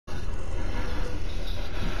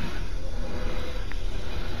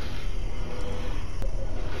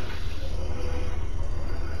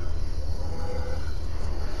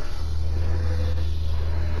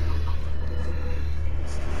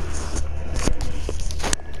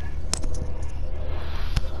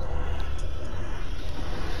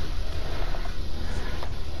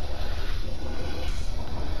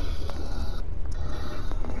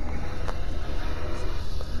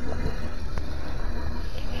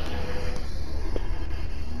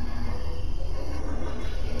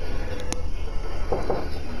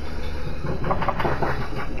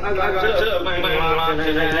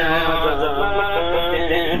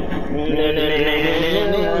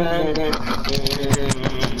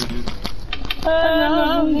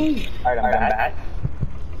Alright, I'm back.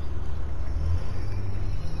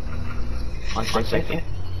 1 second.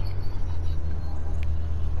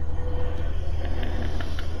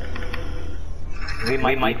 We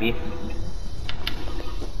might be.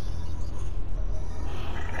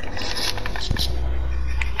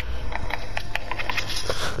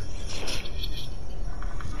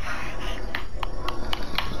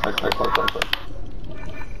 Quick.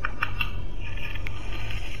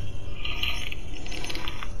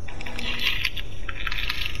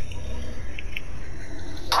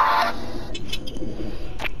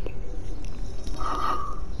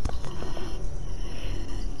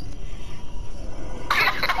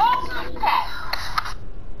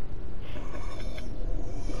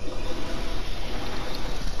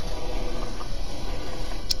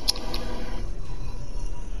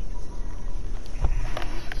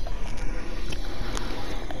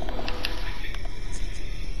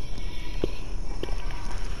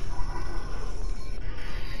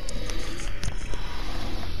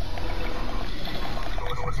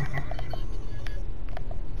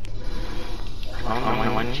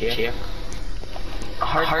 One chair.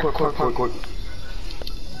 Hardcore.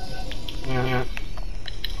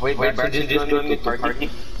 Wait, Braxton, just join me to party.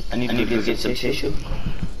 I need to get some tissue.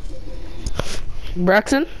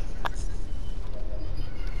 Braxton?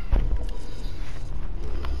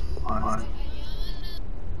 On.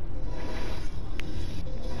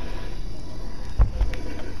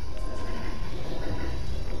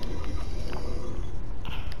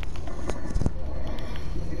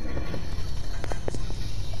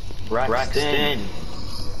 Braxton.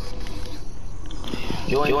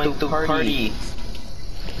 Join the party.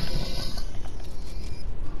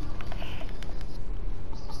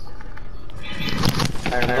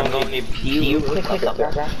 I'm going to pee. Click up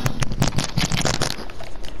there.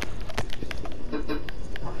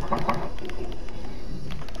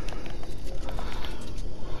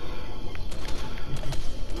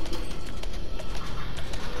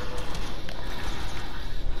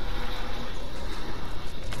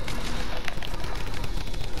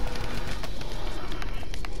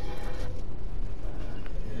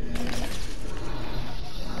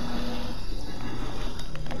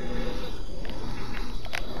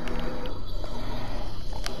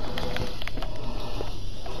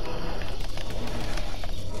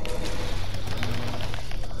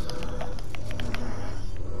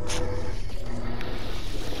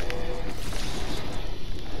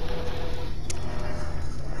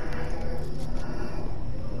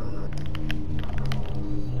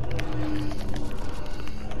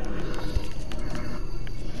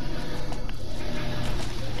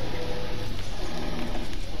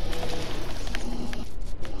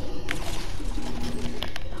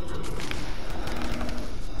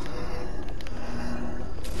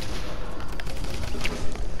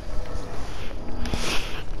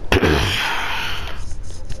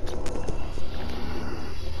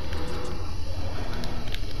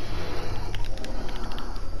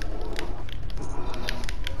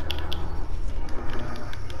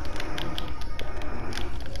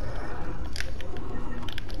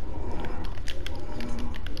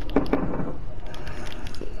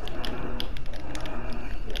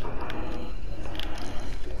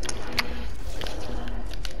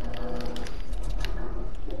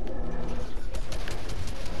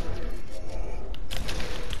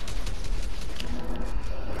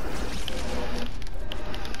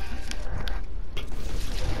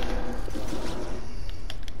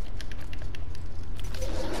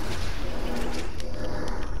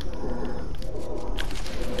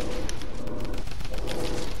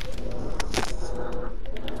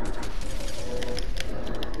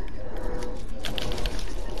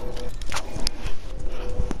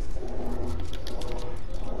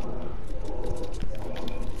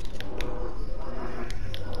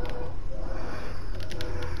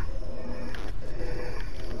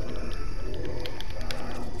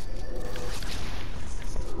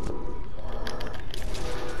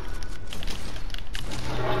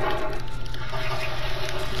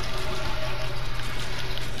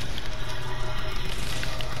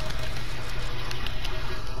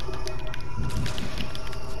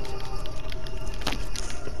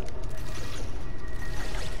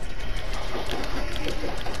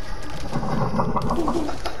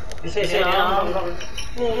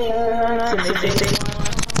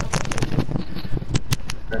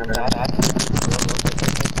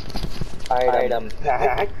 Item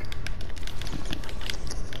pack.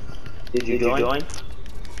 Did you join?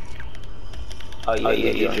 Oh yeah,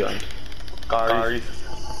 you joined. Guard.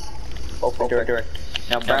 Open door.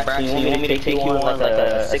 Now, Braxton, you want me to take you on like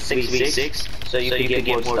a 6v6 so you could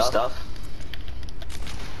get more stuff?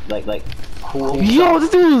 Like cool. Yo, this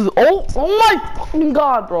dude is oh my fucking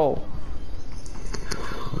god, bro.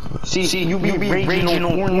 See, you be raging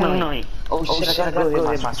on Fortnite. Oh shit, I gotta go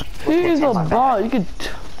hit my. He's a bot. You could.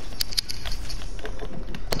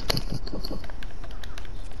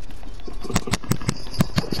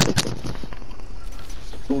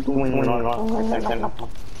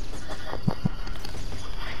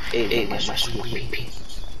 Hey, that's my sweet pea.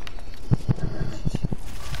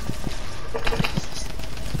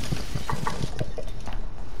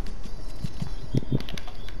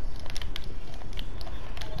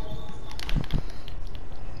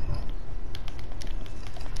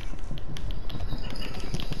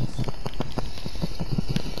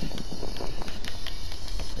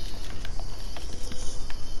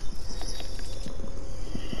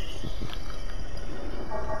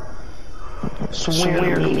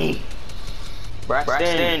 Swear to me.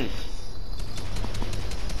 Braxton.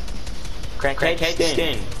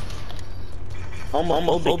 Cranston.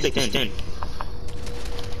 Almost Bixton.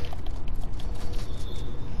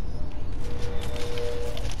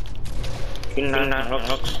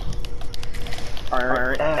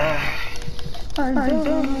 Alright.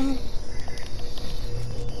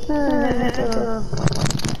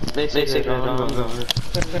 They say go.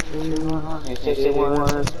 They say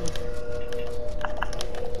one.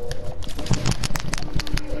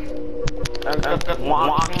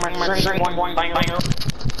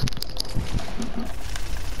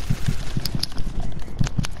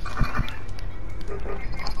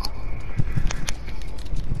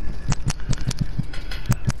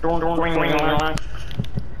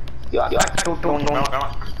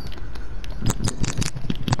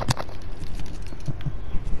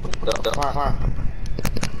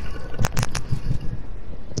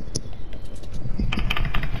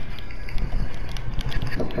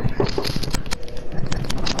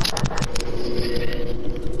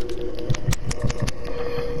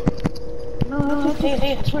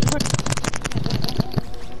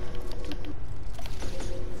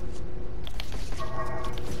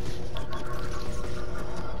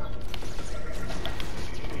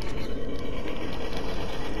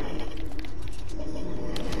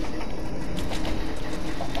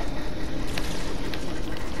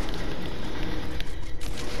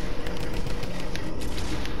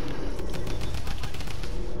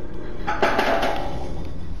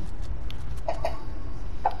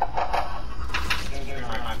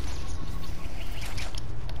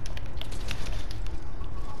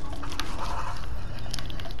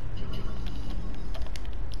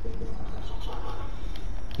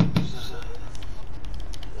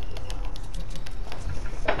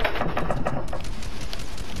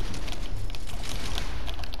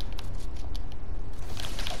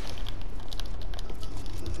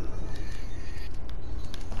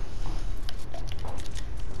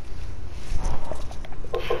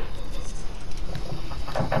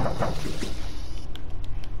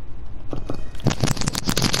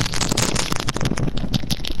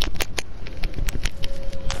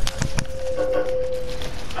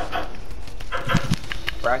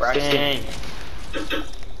 Braxton.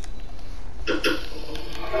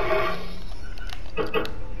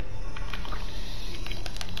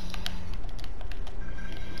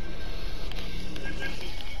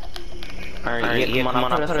 Alright, come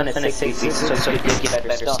on, I'm putting a 6 so you can get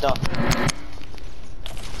better stuff.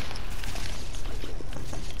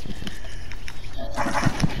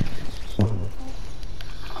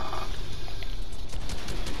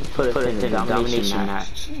 Put it in the domination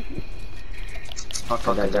match.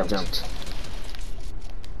 Fuck that jumped.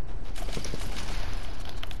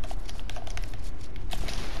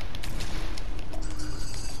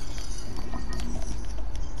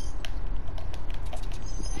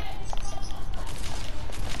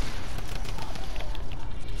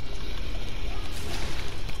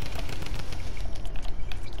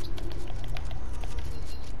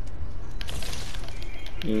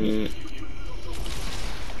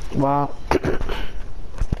 Wow.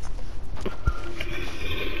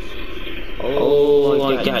 Oh,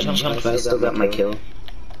 I got jumped, but I still got my kill.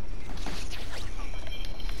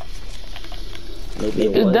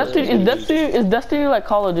 Is Destiny like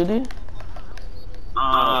Call of Duty?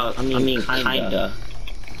 I mean, kinda.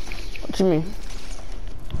 What do you mean?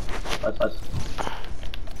 But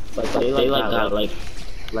they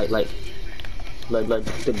like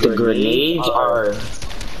the grenades are.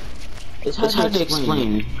 It's hard to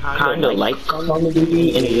explain. Kinda like Call of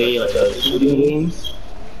Duty in a way, like a shooting game.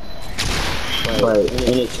 But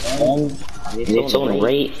in its own Its own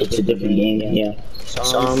rate, it's a different game, yeah.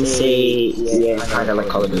 Some say, yeah, kinda like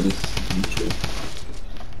Call of Duty.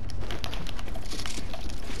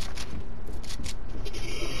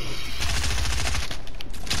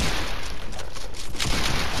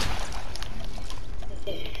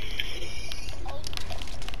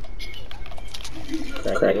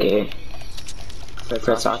 Crack it.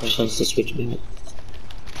 Press options to switch back.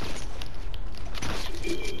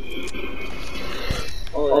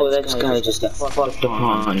 Oh, that guy just got fucked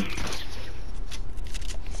on.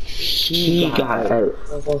 He got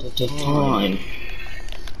fucked on.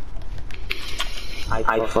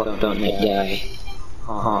 I fucked on that guy.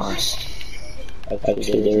 Pause.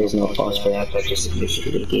 Actually, there is no pause for that, I just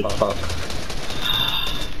literally gave fuck.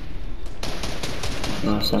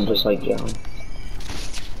 No, so I'm just like, yo.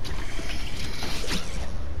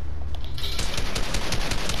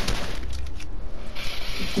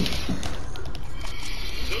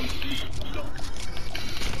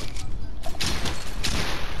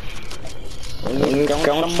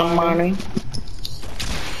 Going somebody?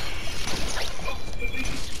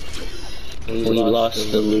 We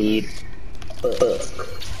lost the lead.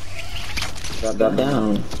 Got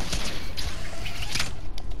down.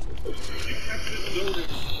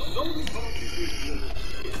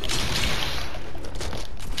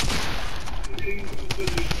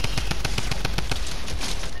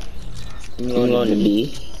 You want to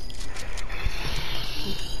be?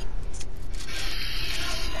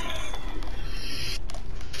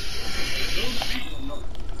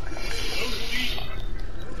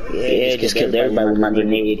 Yeah, just killed everybody with my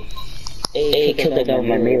grenade. Hey, killed that guy with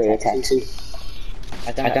my melee attack too.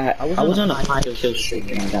 I was on a 5 kill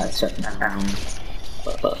streak and I got shut down.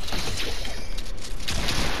 But.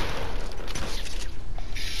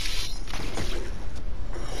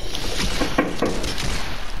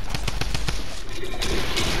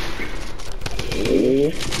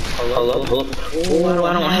 Hello? Oh,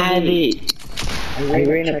 I don't have it. I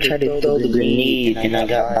ran up, tried to throw the grenade, and I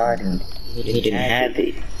got bodied. He didn't have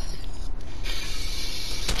it.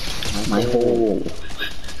 My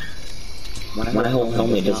whole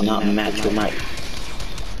helmet does not match with my.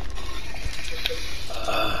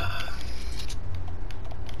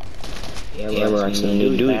 Yeah, we're actually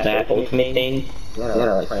to do that ultimate thing. You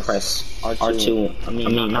gotta like press R2. I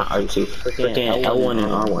mean not R2. Freaking L1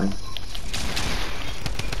 and R1.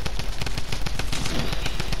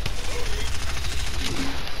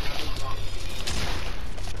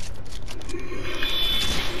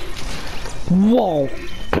 Whoa!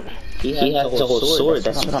 He has the whole sword,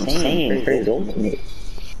 that's what I'm saying, for his ultimate.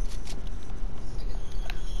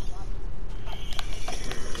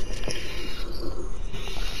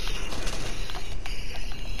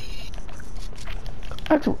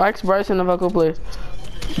 Ask Bryson if I could play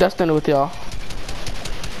Destiny with y'all.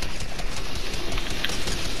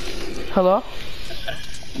 Hello?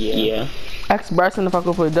 Yeah. Ask Bryson if I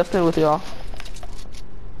could play Destiny with y'all.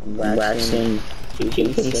 Bryson, he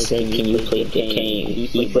said, can you play the game?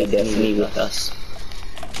 He played Destiny with us.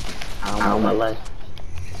 I don't know what.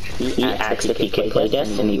 He asked if he could play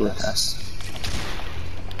Destiny with us.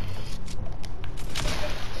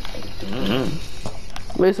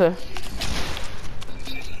 Lisa.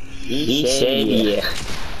 He said yeah.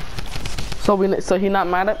 So he not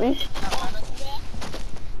mad at me?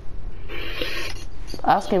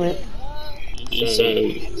 Ask him it. He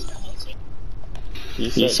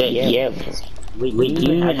said yeah. Wait, do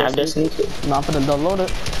you even have Destiny? No, I'm finna download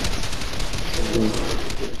it.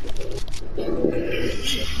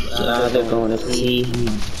 They're going to see.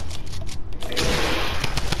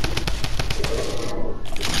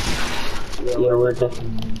 Yeah, we're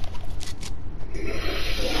definitely.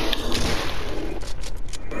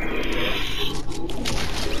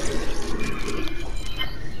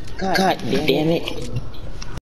 God damn it.